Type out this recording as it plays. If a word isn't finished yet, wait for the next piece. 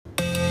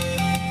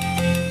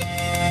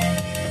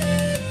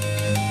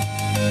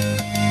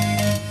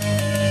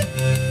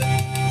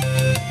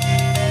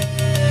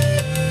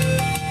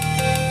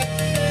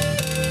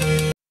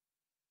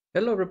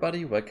Hello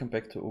everybody, welcome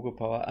back to Ogo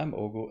Power. I'm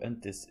Ogo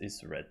and this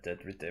is Red Dead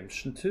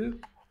Redemption 2.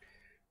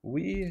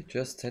 We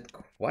just had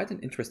quite an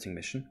interesting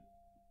mission.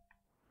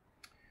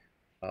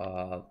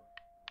 Down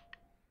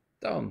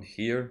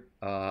here,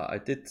 I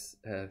did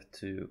have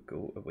to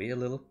go away a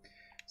little.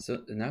 So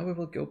now we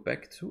will go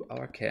back to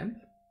our camp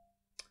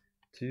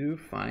to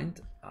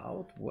find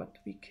out what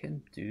we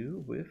can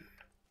do with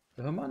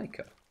the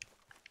harmonica.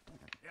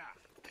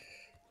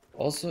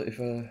 Also, if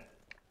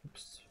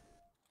oops.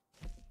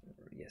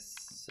 Yes,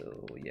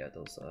 so yeah,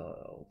 those are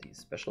all these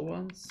special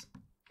ones.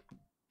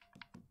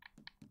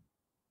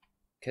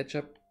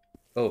 Ketchup.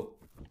 Oh,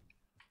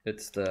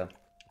 it's the,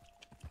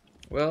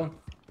 well,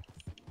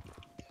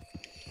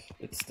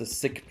 it's the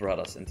Sick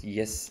Brothers, and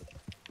yes,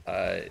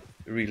 I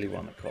really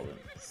want to call them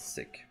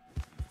Sick.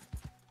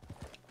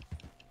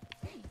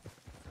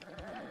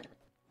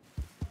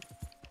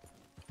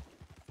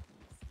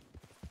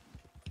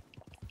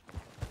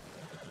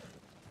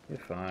 You're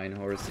fine,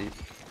 horsey.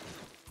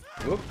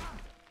 Whoop.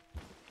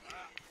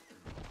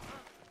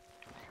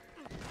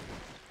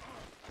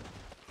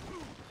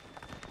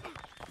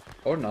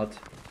 Or not.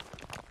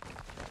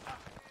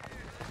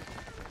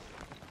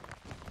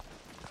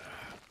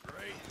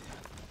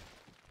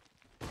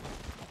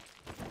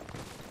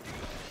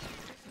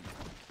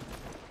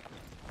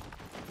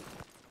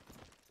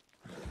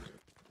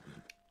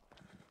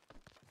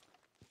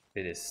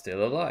 It is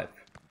still alive.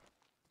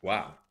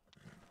 Wow.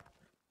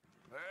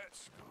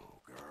 Let's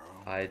go,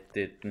 girl. I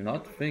did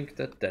not think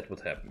that that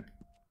would happen.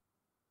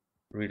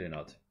 Really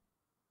not.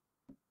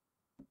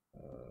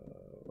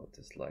 What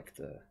is like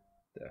the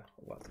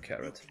what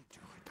carrot?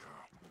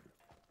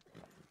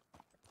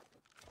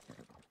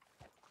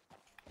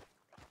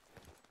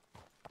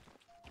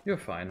 You're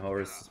fine,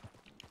 Horace.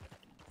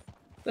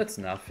 That's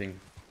nothing.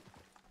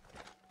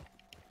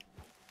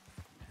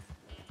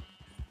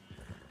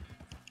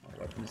 Oh,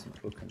 weapon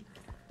isn't broken.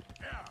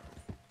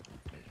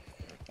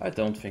 I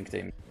don't think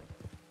they.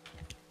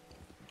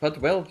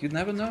 But well, you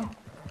never know.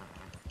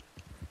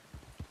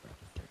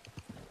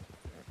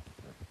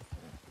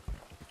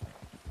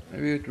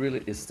 Maybe it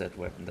really is that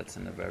weapon that's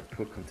in a very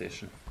poor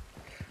condition.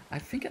 I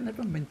think I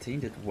never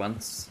maintained it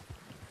once.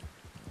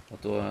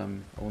 Although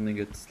I'm owning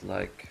it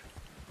like...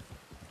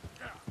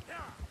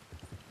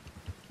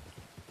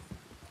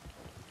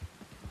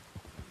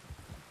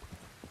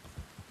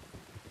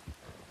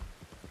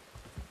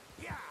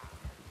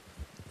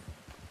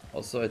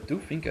 Also, I do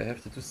think I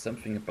have to do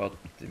something about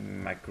the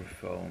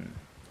microphone.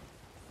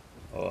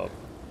 Or...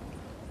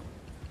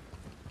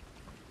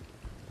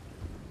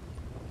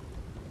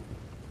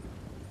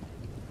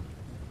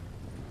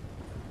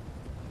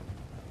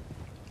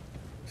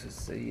 to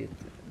say it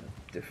in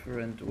a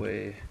different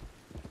way.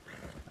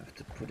 I have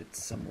to put it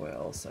somewhere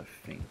else, I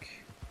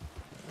think.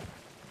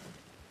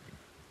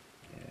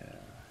 Yeah,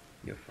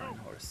 you're fine,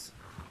 horse.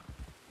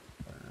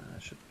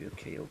 Should be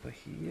okay over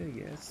here,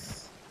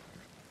 yes.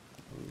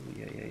 Oh,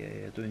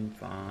 yeah, doing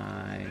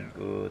fine.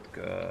 Good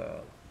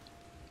girl.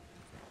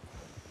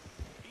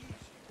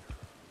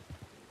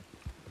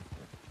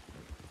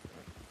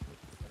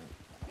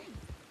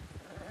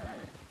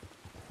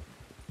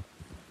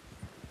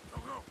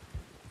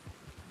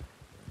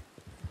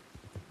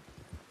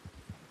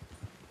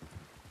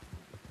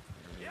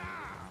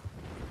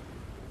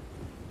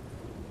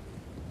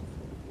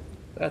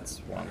 That's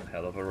one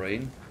hell of a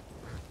rain.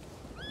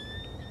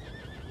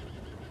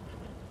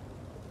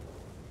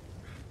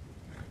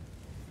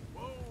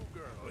 Whoa,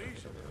 girl,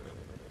 easy.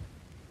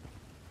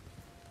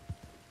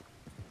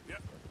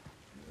 Yep.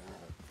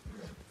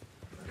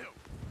 Help.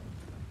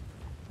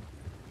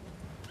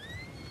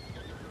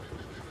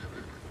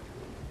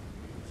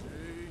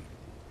 See?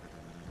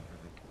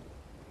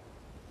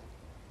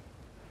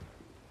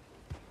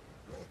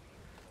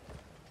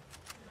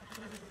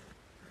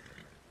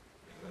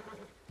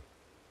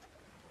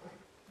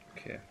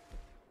 Okay.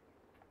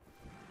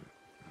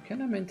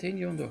 Can I maintain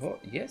you on the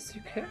horse? Yes,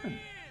 you can. Catch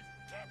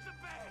the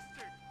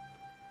bastard!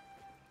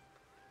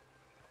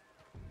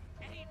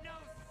 Ain't no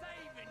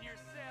saving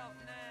yourself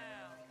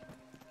now.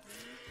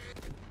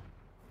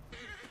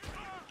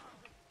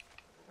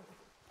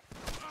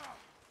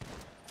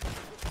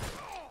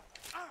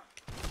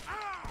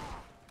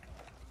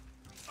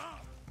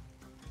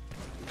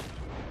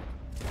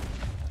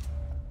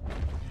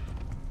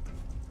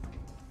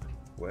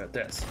 Where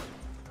this?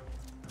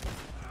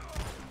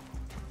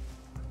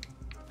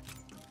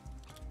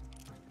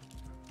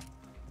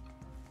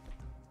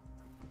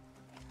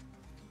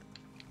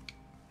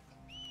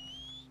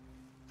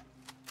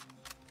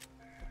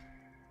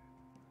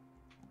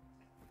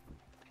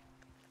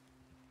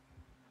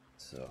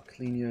 So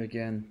clean you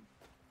again.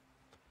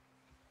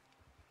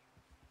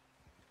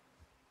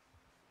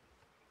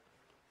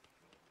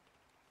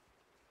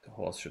 The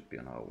horse should be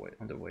on our way,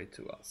 on the way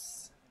to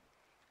us.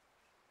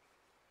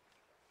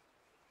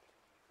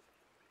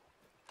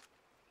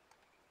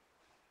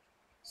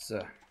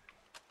 So.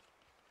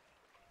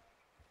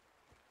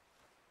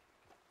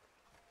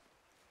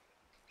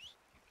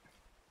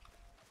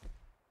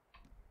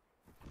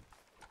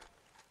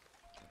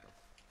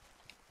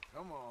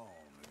 Come on,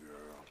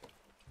 girl.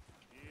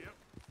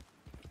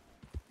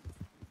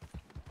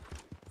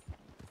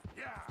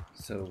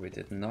 So we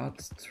did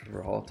not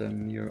draw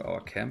them near our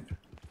camp,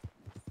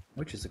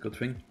 which is a good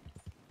thing.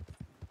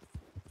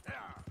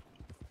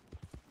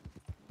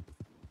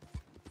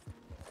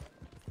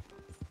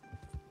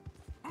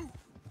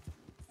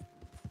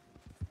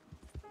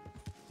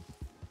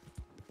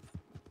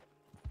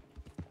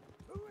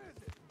 Who is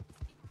it?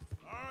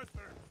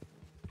 Arthur.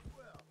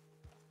 Well,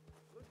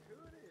 look who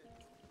it is.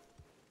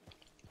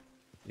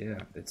 Yeah,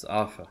 it's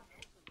Arthur.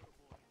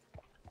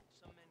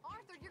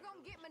 Arthur, you're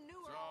gonna get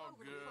manure It's all all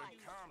over the good. place.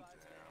 Calm down.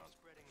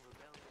 Spreading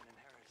rebellion and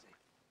heresy.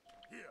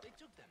 Here. They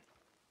took them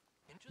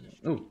into the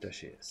Oh, streets, there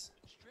she is.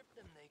 stripped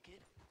them naked,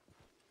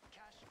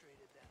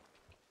 castrated them,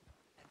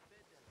 and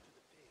fed them to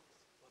the pigs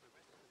while the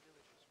rest of the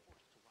village was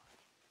forced to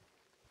watch.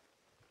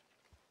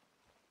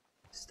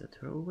 Is that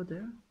her over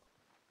there?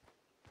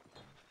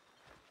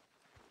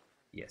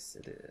 Yes,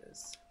 it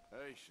is.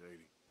 Hey,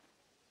 Shady.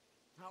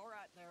 All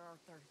right there,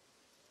 Arthur.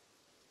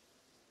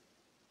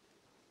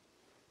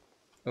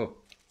 Oh,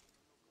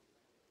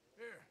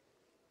 Here.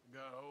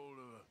 Got a hold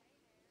of a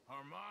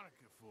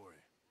harmonica for you.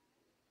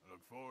 I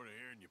look forward to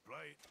hearing you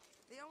play it.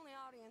 The only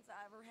audience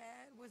I ever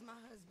had was my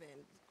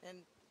husband,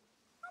 and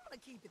I'm gonna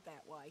keep it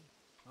that way.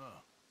 Huh.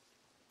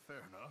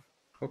 Fair enough.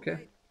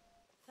 okay.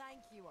 But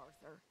thank you,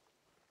 Arthur.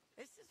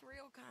 This is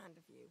real kind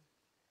of you.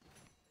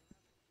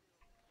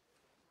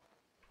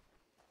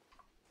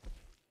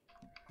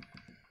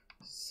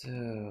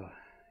 So,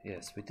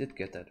 yes, we did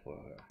get that for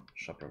her.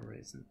 Shopper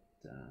reason.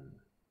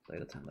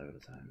 Later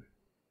time.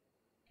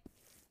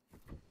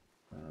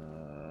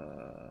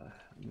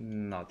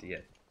 Not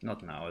yet.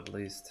 Not now, at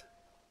least.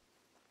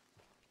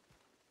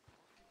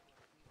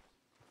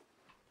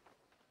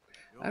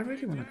 I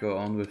really want to go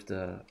on with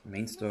the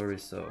main story,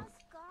 so...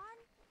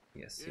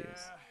 Yes, Yeah.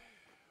 yes.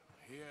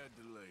 He had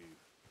to leave.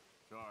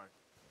 Sorry.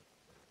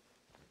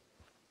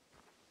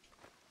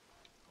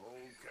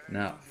 Okay.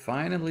 Now,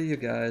 finally, you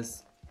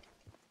guys,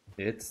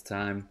 it's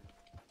time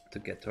to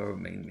get to our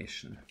main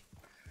mission.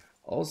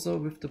 Also,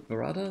 with the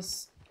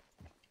brothers,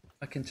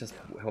 I can just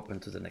hop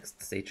into the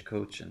next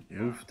stagecoach and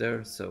move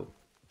there, so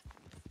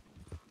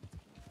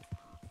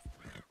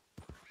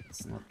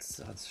it's not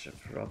such a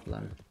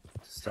problem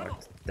to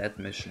start that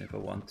mission if I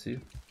want to.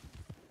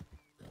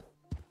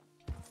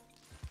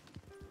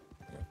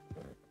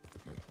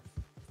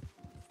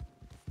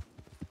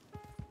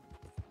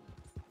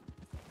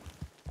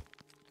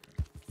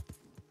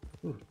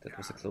 Ooh, that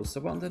was a closer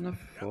one than I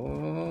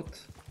thought.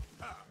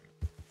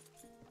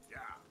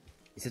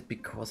 Is it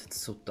because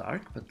it's so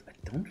dark? But I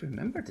don't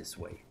remember this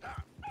way.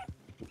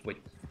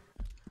 Wait.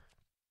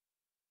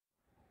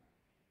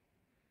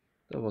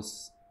 That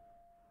was...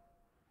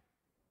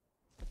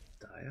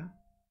 Dyer?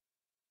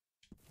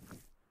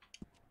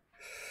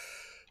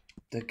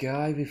 The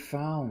guy we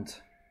found.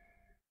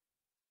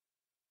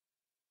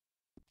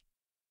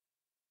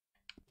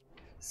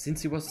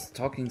 Since he was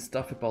talking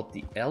stuff about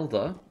the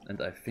Elder,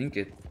 and I think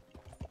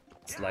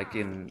it's like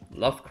in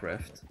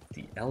Lovecraft,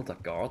 the Elder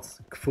Gods,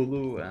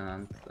 Cthulhu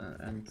and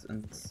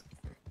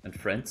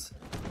friends.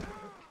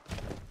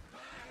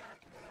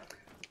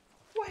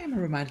 Why am I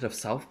reminded of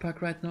South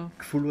Park right now?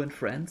 Cthulhu and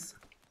friends?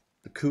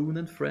 The Coon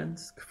and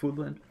friends?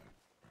 Cthulhu and...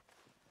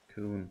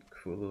 Coon,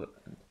 Cthulhu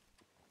and...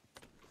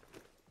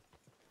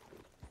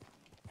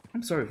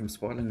 I'm sorry if I'm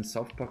spoiling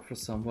South Park for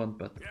someone,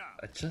 but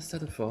I just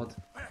had a thought.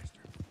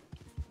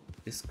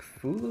 Is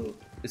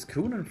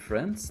Coon and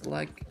friends,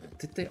 like,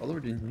 did they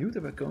already knew they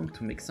were going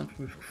to make something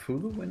with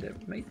Cthulhu when they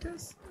made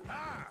this?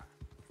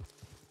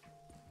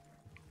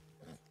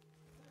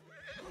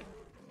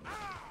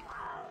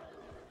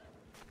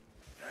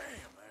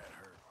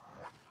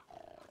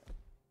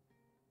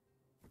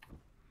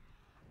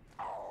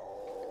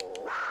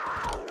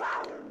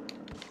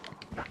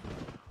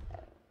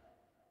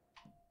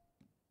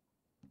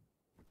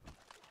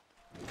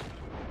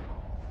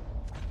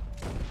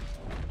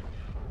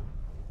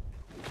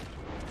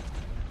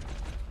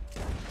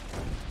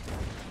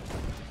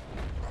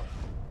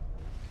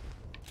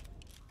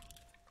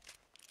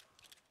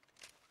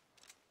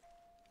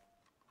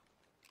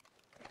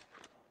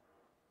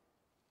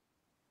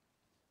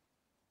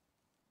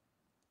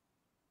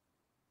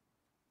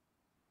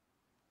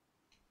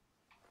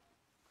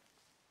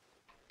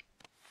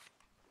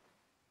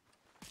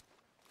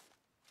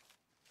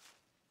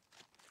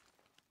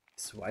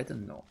 Is white a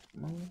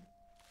normal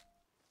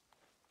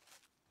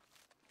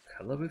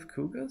color with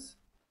cougars?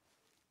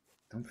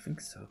 Don't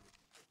think so.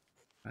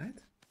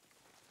 Right?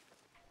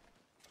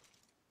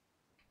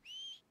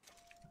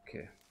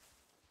 Okay.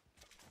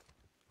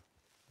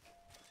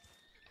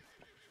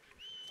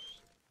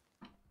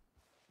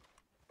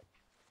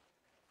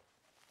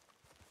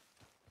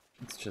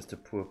 It's just a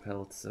poor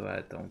pelt, so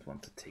I don't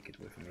want to take it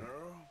with me.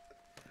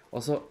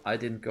 Also, I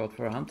didn't go out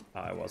for a hunt,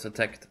 I was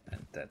attacked,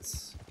 and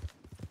that's...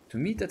 To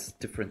me, that's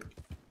different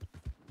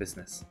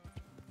business.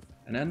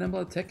 An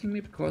animal attacking me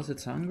because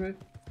it's hungry?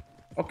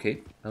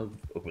 Okay, I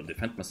will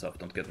defend myself,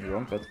 don't get me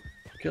wrong, but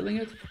killing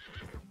it?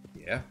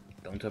 Yeah,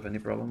 don't have any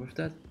problem with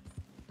that.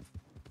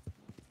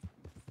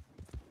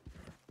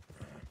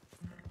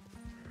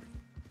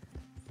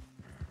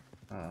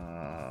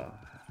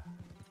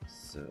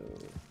 So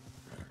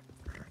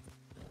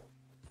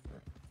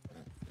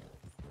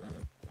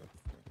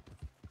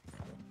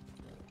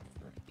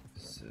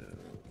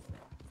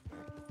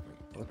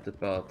what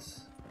about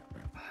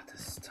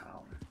this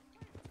town?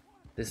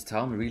 This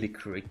town really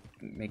creeps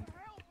me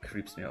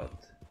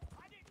out.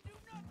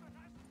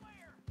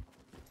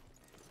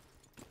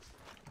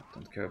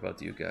 Don't care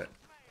about you guys.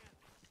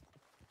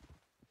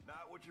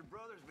 Not what your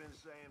brother's been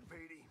saying,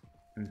 Petey.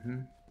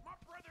 Mm-hmm. My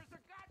brother's a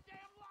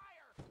goddamn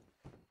liar!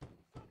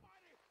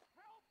 Somebody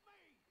help me!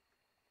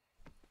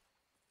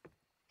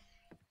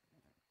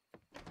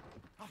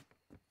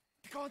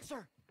 Be gone,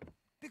 sir.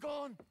 Be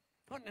gone.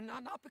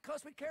 Not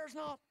because we cares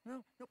not.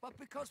 No, but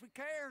because we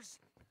cares.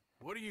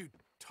 What are you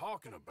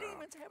talking about?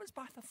 Demons have us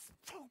by the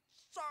throat,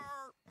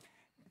 sir.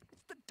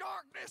 It's the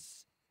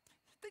darkness.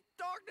 The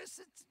darkness,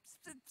 it's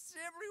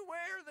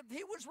everywhere.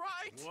 He was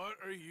right. What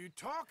are you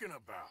talking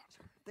about?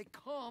 They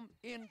come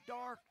in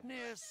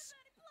darkness.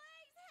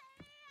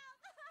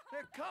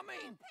 They're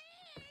coming.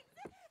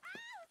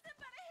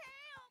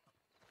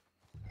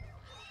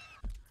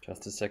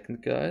 Just a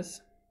second,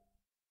 guys.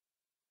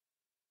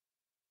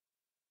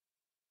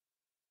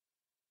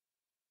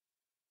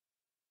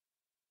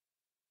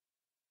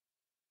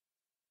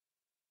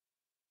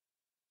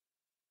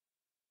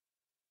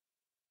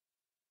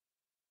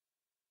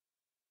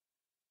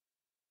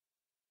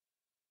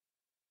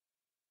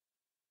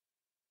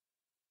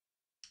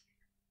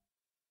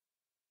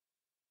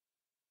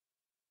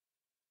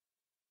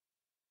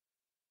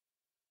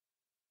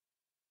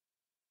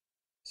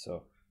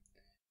 So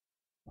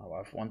my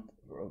wife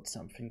wrote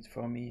something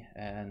for me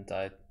and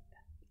I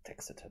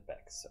texted her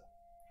back. So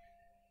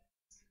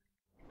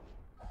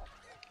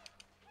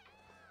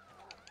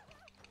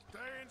Stay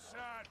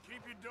inside.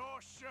 Keep your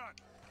door shut.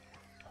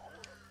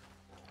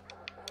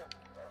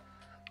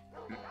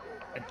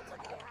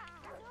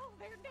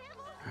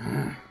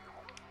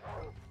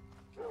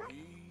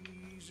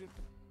 Easy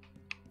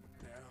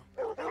now.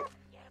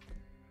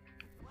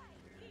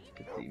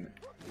 the demon.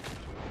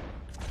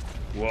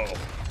 Whoa.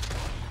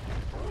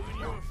 Doing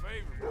you a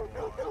favor,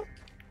 boy.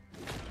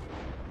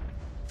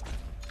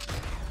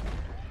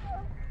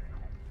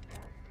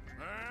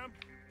 Ma'am,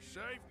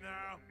 safe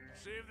now.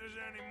 See if there's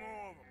any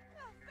more of them.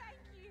 Oh, thank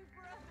you,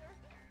 brother.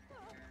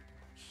 Oh.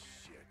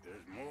 Shit,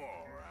 there's more,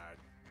 all right.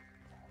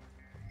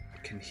 I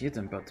can hear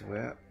them, but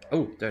where?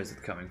 Oh, there's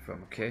it coming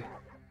from. Okay.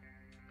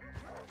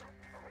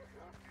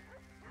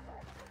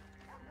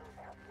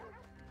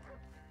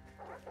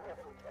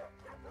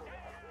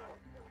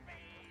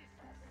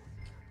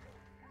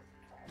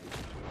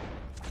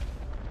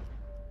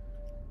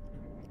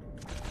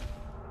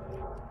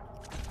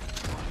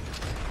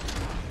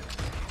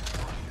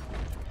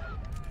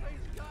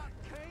 They've got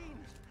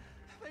Canes.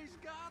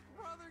 They've got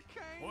Brother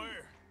Kane.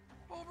 Where?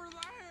 Over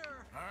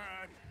there. All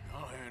right,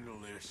 I'll handle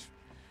this.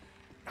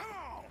 Come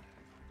on!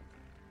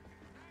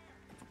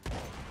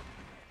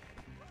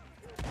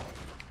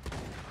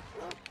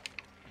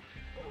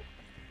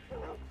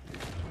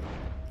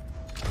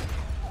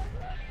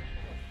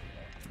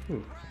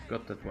 Ooh,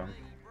 got that one.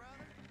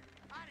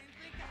 I didn't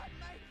think I'd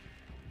make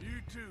it. You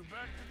two,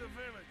 back to the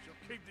village.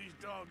 I'll keep these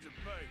dogs at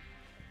bay.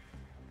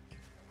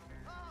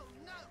 Oh,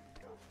 no.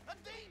 A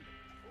demon.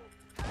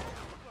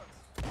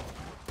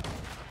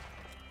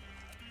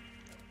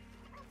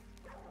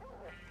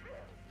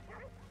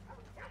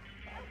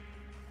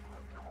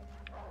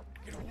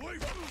 Get away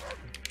from them!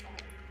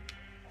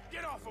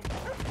 Get off them!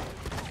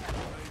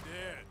 They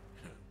dead.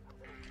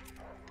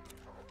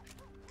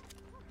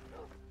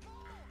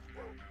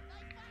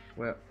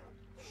 Where?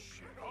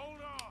 Shit,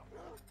 hold on!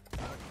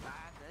 By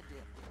the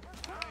devil.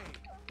 Hey,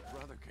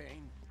 Brother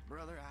Kane.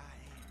 Brother I.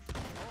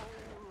 Oh,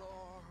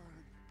 Lord.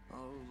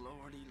 Oh,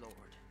 Lordy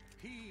Lord.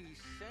 He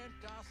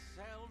sent us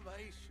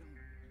salvation.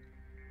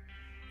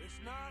 It's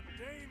not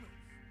demons.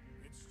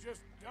 It's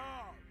just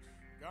dogs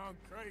gone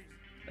crazy.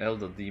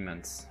 Elder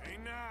demons.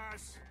 Ain't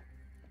nice.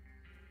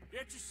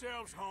 Get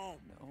yourselves home.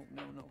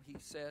 No. He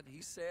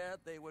said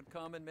they would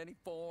come in many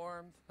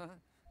forms.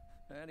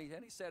 And he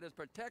said his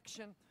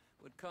protection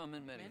would come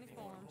in many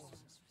forms.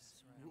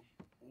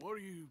 What are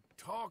you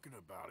talking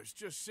about? It's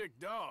just sick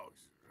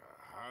dogs.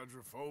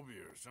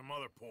 Hydrophobia or some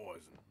other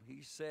poison.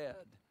 He said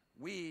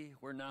we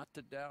were not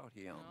to doubt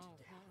him.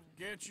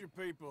 Get your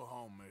people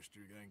home, mister.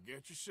 Then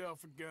get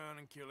yourself a gun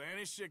and kill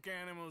any sick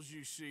animals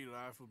you see.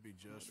 Life will be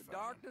just fine.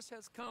 Darkness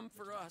has come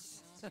for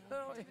us.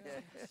 Oh,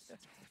 yeah,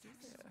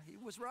 he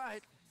was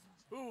right.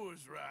 Who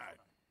was right?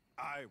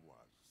 I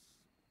was.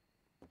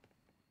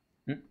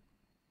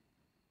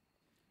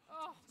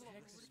 Oh, Lord,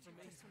 protect us from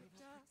evil.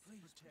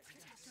 Please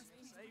protect us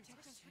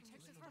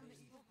from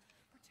evil.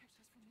 Protect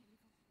us from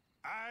evil.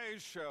 I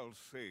shall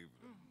save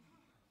them.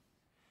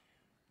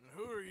 And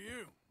who are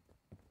you?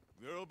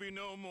 There'll be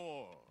no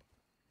more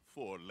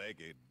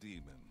four-legged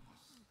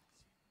demons.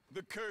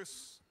 The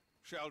curse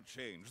shall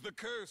change. The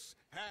curse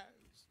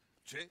has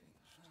changed.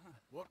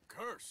 What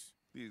curse?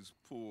 These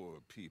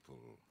poor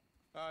people.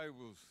 I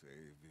will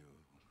save you.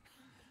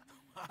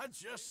 I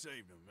just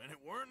saved them, and it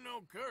weren't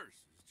no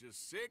curse. It's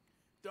just sick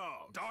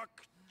dogs.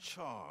 Dark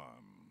charms.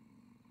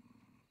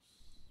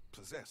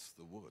 possess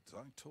the woods.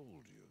 I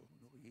told you.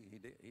 He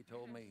did. He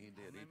told me he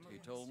did. He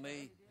told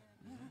me.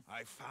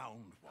 I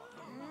found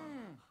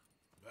one.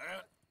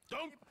 That?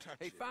 Don't touch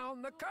He it.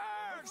 found the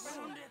curse!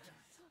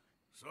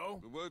 So?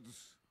 The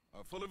woods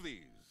are full of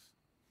these.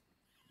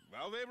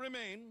 While they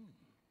remain,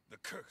 the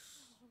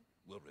curse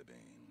will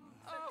remain.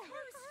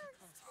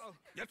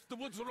 Yet the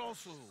woods are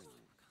also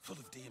full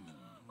of demons.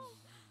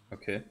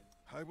 Okay.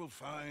 I will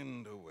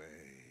find a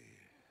way.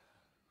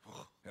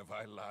 Oh, have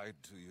I lied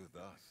to you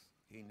thus?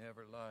 He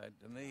never lied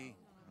to me.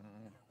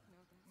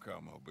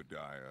 Come,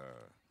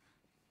 Obadiah.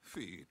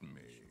 Feed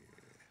me.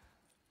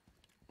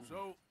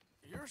 So,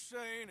 you're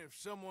saying if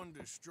someone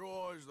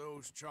destroys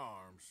those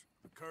charms,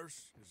 the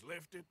curse is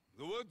lifted?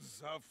 The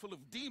woods are full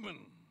of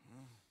demons.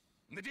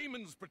 And the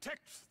demons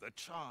protect the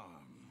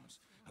charms.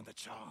 And the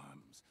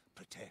charms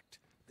protect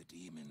the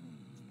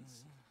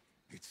demons.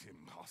 It's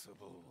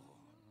impossible.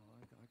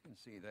 I can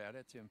see that.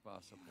 It's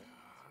impossible.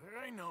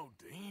 There ain't no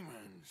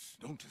demons.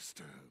 Don't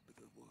disturb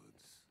the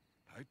woods.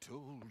 I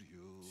told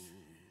you.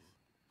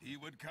 He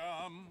would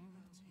come,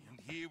 and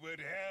he would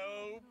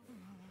help,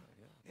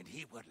 and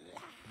he would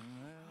laugh.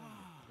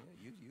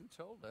 Yeah, you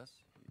told us.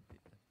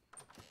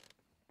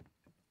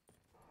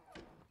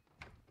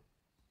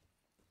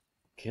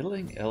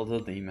 Killing elder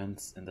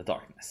demons in the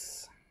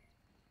darkness.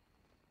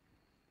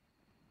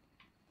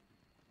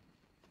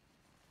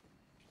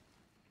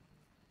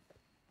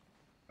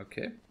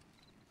 Okay.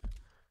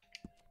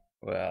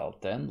 Well,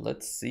 then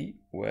let's see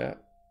where...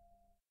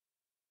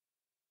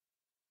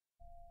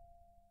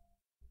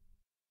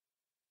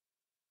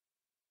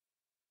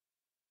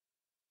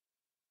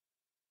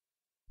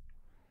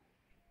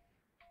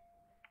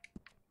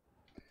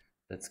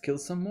 Let's kill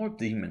some more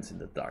demons in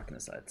the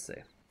darkness, I'd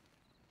say.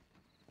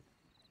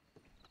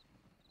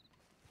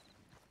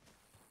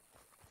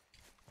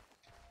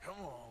 Come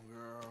on,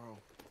 girl.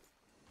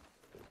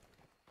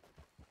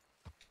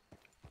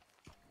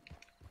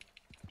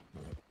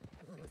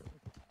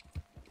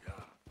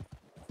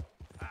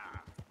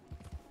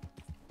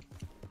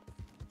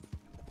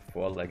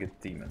 Four-legged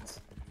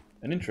demons.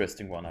 An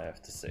interesting one, I have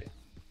to say.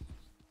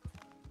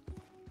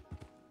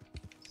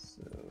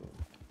 So...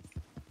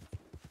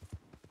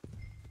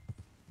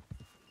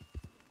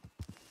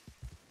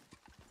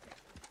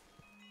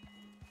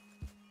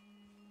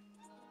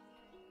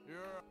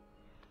 You're...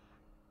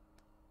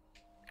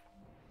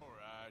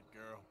 Alright,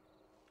 girl.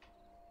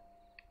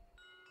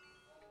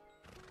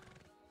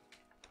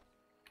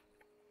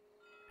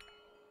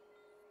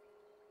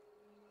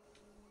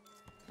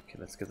 Okay,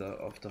 let's get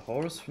off the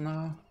horse for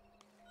now.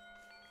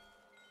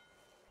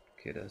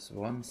 Okay, there's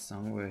one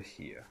somewhere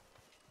here.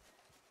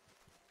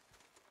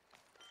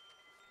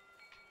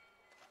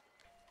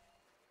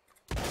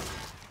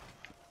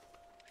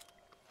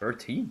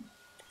 $13.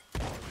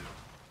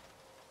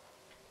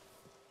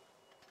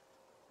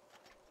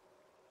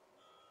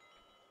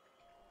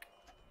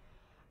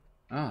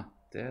 Ah,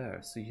 there.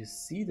 So you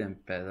see them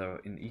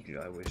better in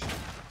Eagle Eye Vision.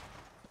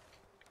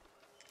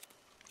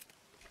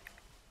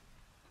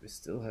 We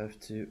still have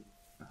to...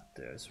 Ah,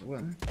 there's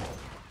one.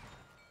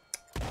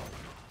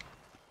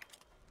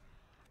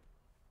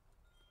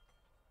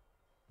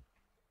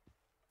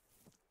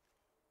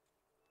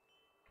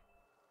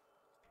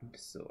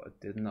 So I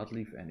did not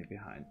leave any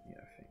behind me,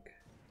 I think.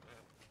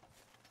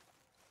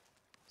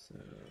 So...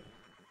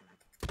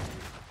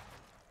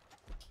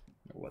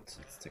 What?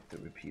 Let's take the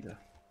repeater.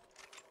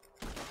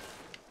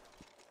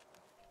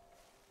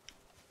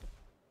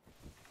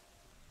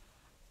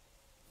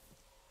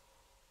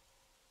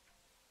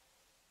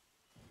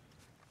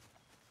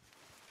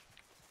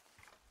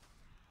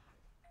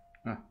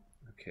 Ah,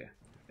 okay.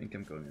 I think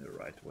I'm going in the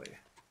right way.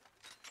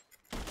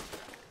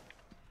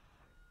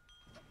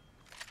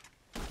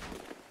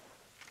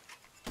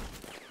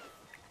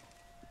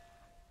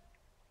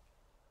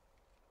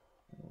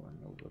 One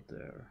over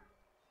there.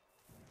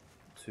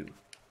 Two.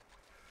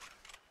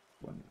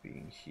 One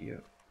being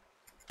here.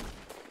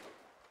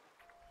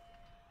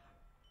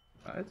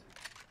 Right?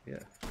 Yeah.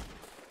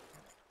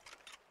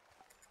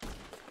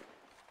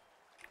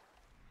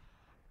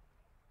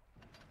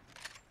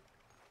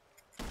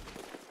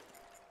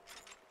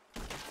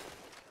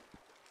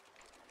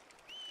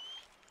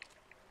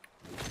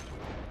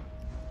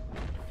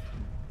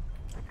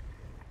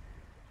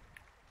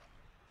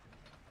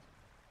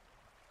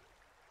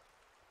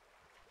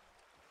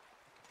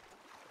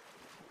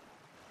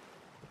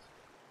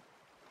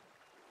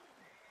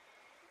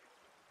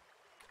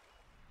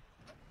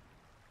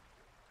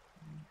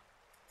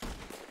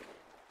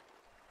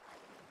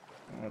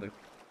 Oh, the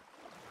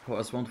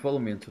horse won't follow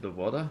me into the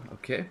water.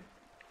 Okay.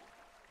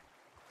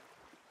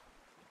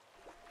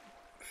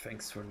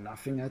 Thanks for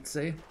nothing, I'd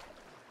say.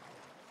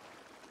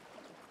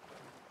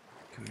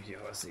 Come here,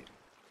 horsey.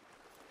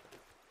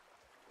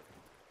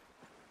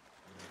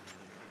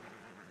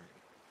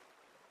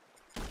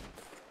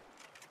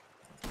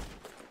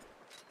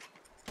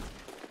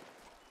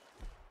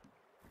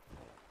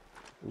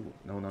 Ooh,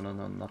 no,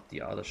 not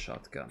the other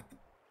shotgun.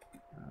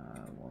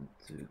 I want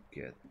to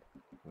get...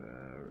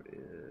 Where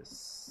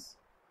is...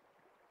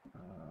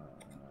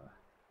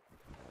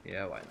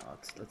 Yeah, why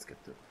not? Let's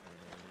get the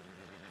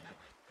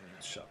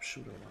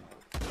sharpshooter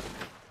one.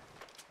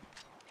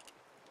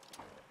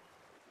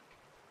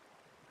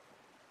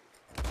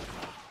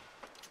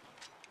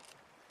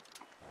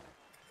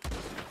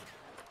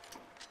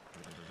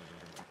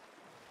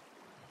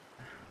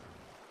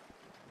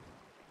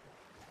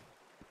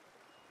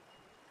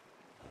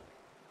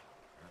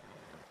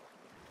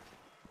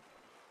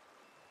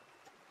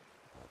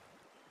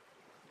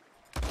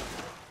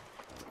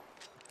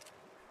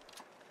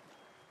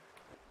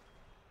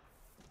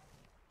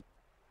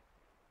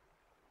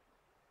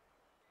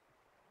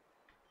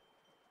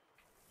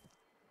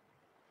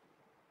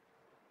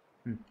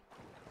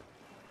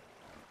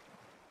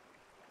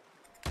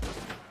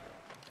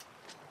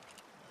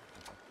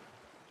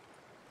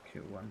 Okay,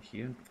 one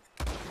here.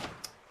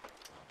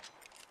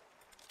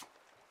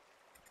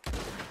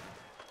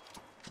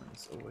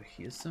 One's over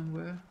here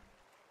somewhere.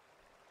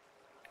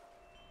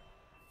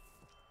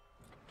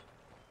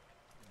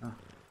 Ah,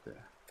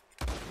 there.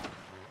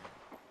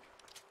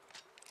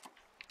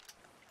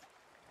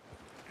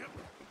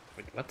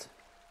 Wait, what?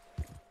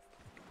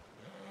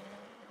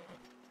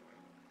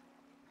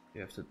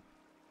 You have to...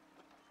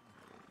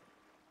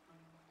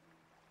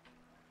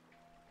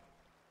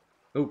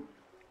 Oh!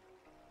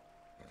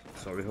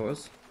 Sorry,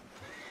 horse.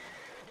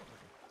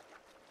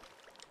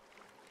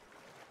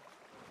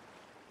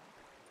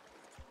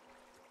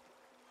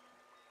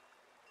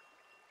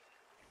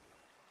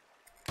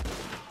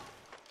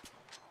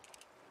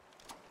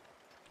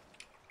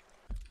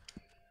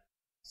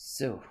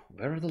 So,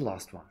 where are the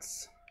last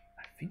ones?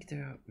 I think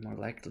they're more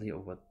likely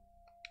over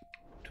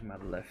to my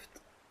left.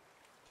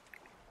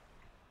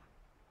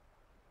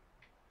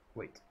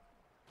 Wait.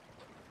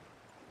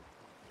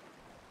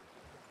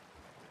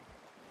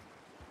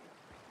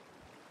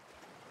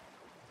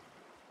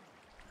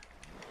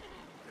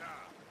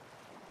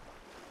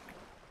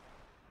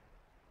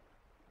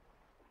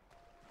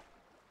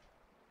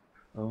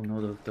 Oh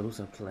no, those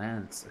are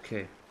plants.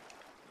 Okay.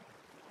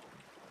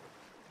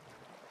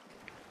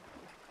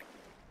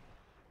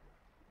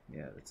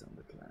 Yeah, that's on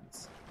the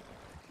plants.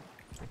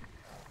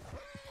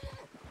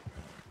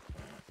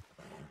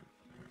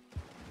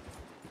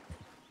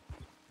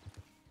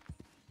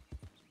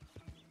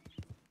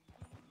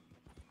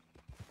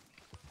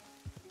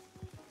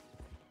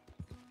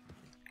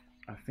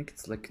 I think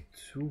it's like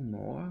 2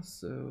 more,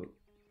 so...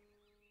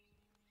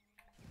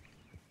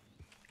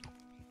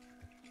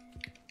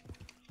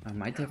 I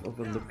might have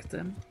overlooked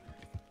them.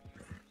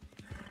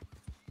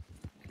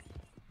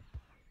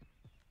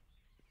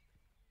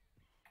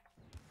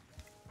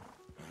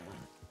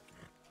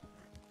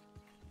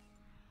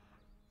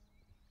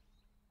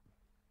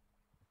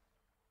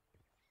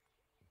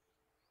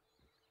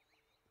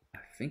 I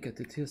think I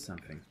did hear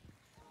something.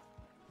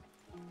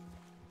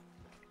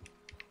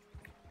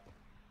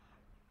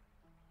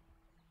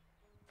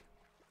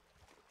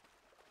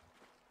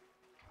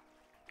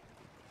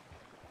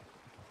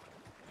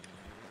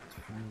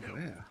 From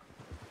where?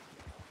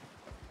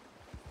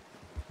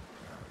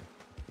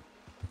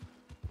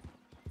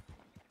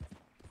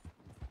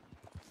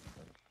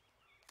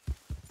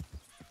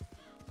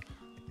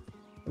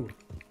 Oh.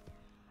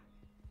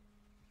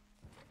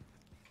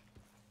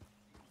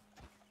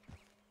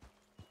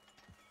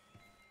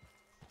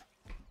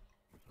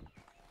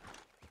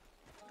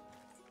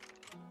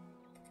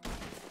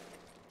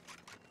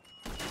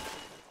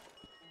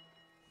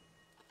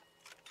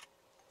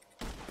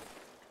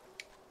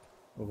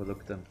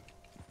 Overlooked them.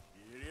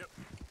 Yep.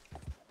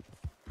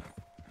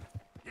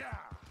 Yeah.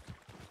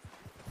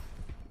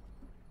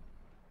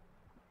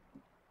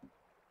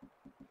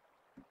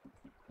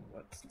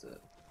 What's the...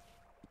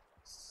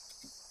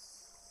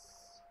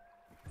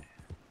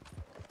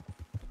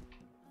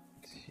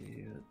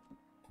 Here.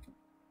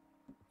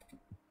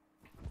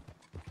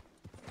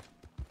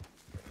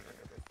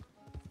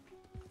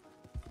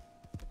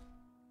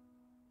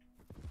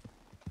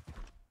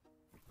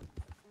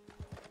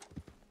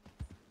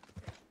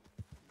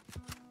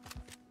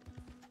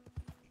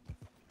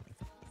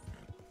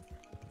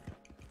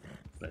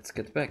 Let's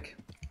get back.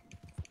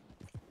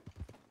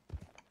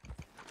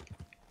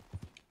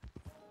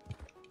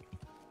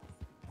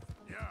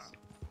 Yeah.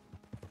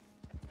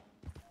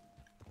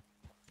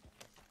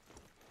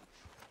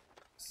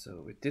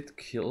 So we did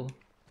kill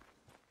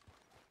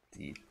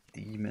the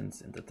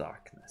demons in the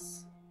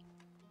darkness.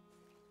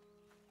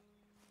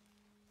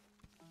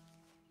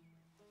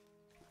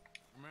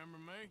 Remember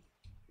me?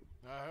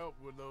 I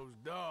helped with those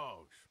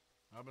dogs.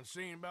 I've been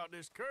seeing about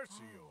this curse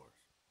of yours.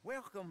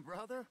 Welcome,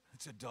 brother.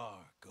 It's a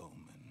dark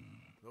omen.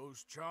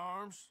 Those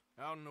charms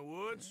out in the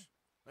woods,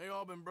 they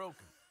all been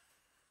broken.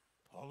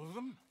 All of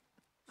them?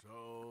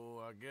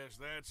 So I guess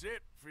that's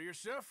it for your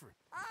suffering.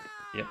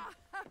 Yep.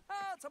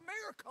 It's a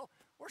miracle.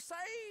 We're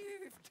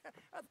saved.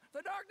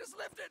 The darkness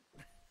lifted.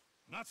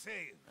 Not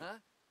saved. Huh?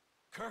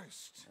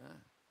 Cursed.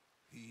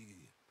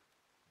 He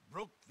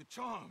broke the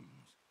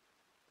charms.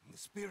 And the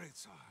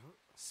spirits are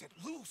set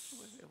loose.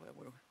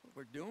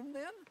 We're doomed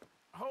then?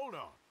 Hold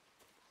on.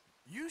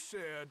 You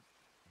said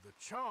the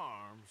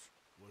charms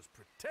was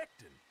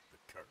protecting the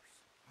curse.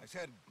 I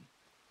said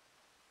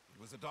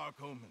It was a dark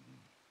omen.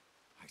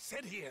 I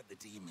said he had the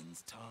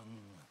demon's tongue.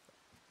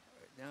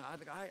 Now,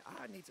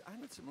 I need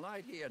some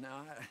light here.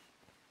 Now,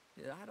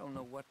 I don't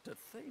know what to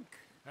think.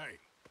 Hey,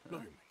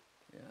 look at me.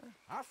 Yeah?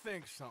 I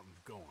think something's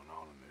going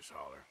on in this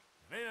holler.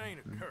 And it ain't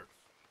a curse.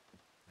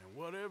 And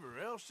whatever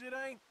else it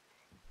ain't,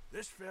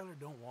 this fella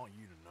don't want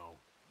you to know.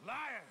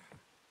 Liar!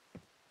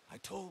 I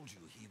told you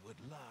he would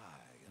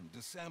lie and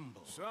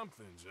dissemble.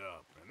 Something's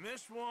up, and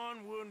this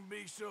one wouldn't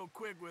be so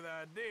quick with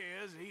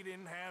ideas he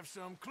didn't have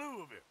some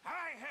clue of it.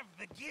 I have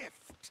the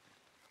gift.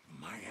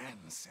 My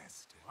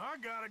ancestor. I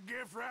got a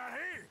gift right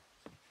here.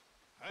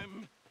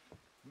 I'm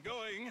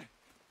going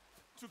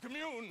to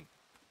commune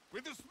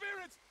with the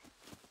spirits.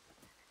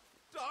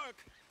 Dark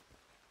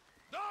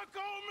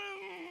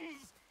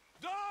omens!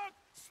 Dark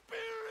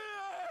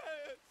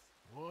spirits!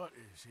 What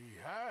is he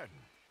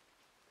hiding?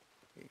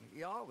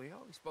 He always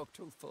spoke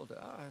truthful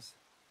to us.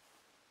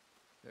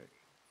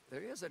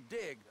 There is a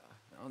dig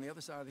on the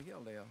other side of the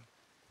hill there.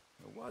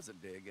 There was a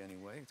dig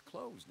anyway. It's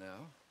closed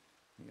now.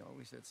 He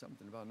always said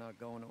something about not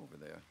going over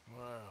there.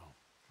 Well,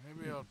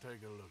 maybe I'll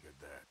take a look at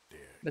that dig.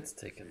 Let's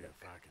take a See look.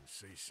 if I can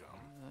see something.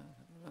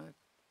 All right.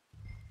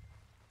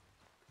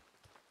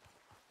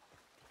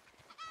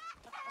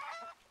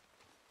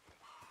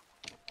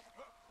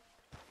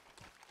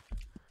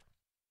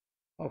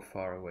 How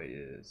far away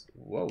is?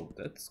 Whoa,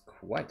 that's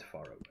quite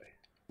far away.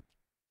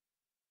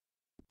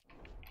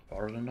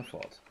 Farther than I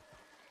thought.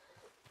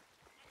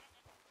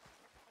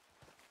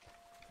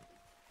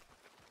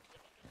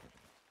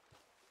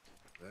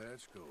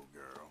 Let's go,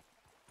 girl.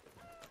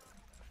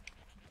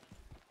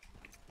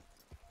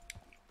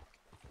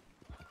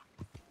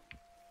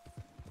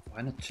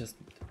 Why not just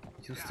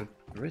use the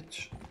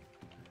bridge?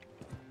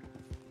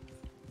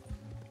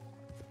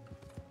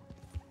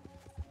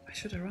 Why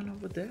should I run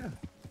over there?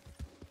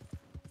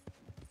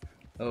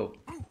 Oh.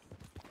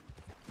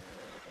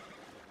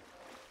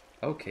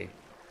 Okay.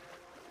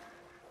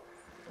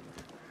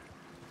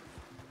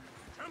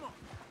 Come on.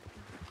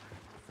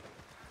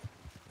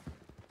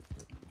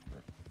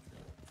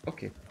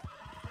 Okay.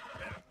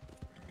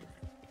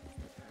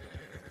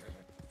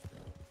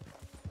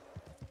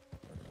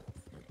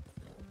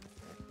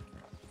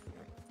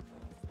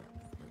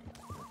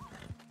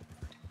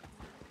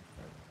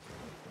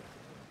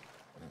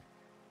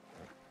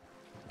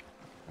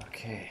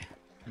 Okay.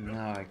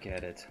 Now I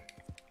get it.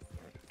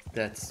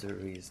 That's the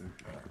reason.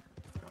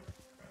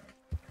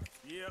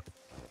 Yep.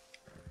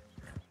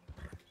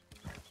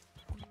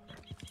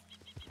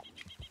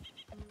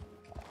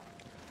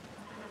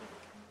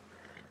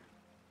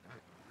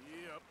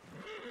 Yep.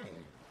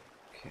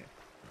 Okay.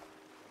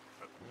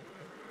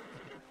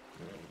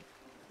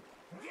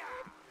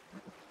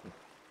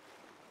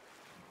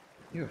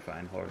 You're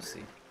fine,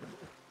 horsey. Come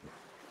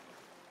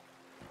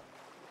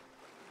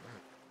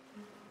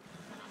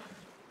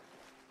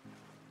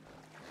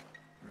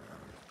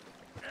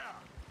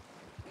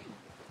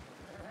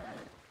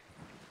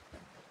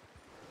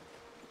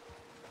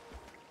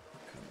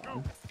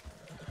on. Go.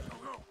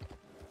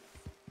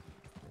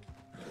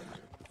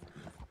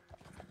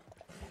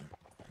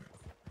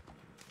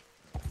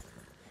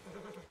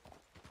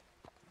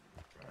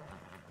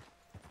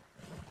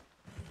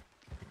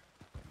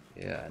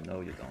 Yeah, I know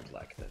you don't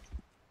like that.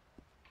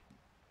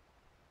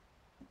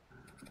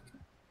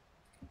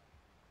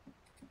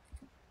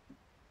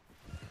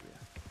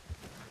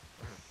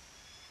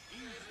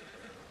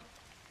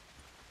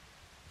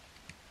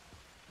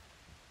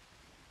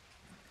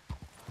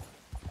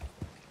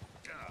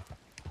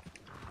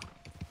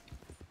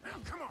 Now,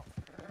 come on.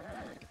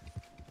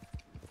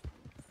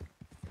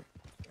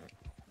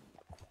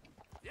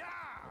 Yeah.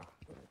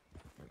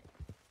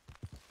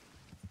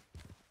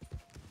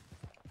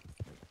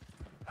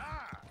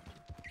 Ah.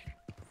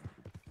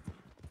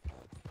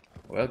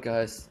 Well,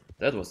 guys,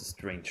 that was a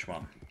strange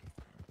one.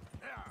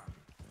 Yeah.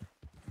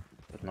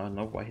 But now I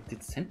know why he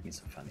did send me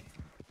so funny.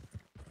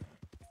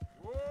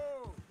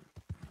 Whoa.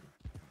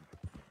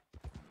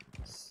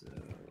 So,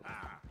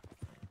 Ah.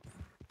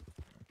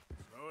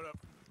 Slow it up.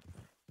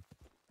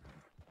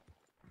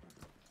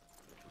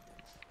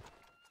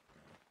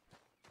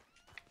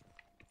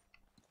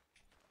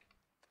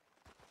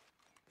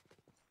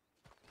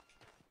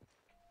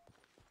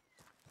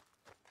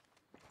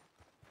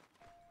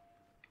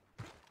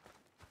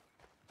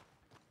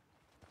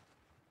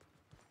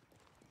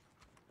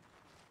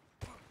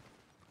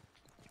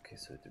 okay,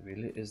 so it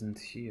really isn't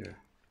here.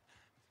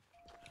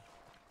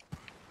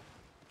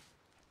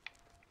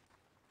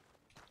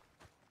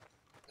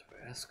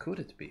 Where else could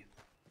it be?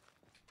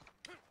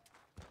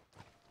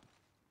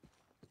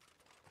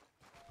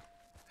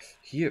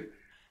 Here!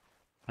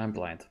 I'm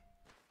blind.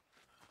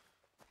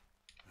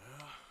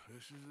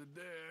 This is the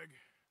dig.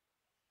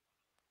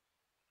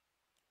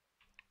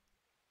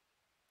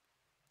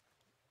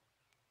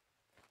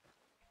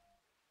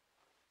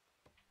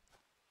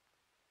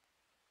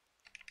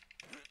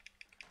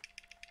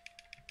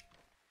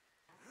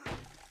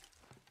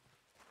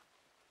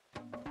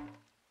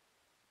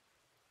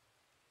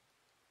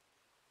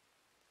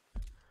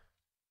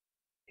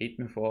 Hate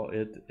me for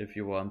it if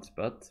you want,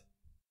 but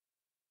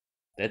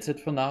that's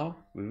it for now.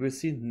 We will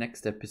see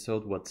next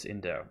episode what's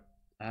in there.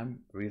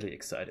 I'm really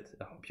excited.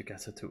 I hope you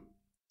guys are too.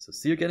 So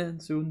see you again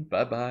soon.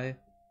 Bye bye.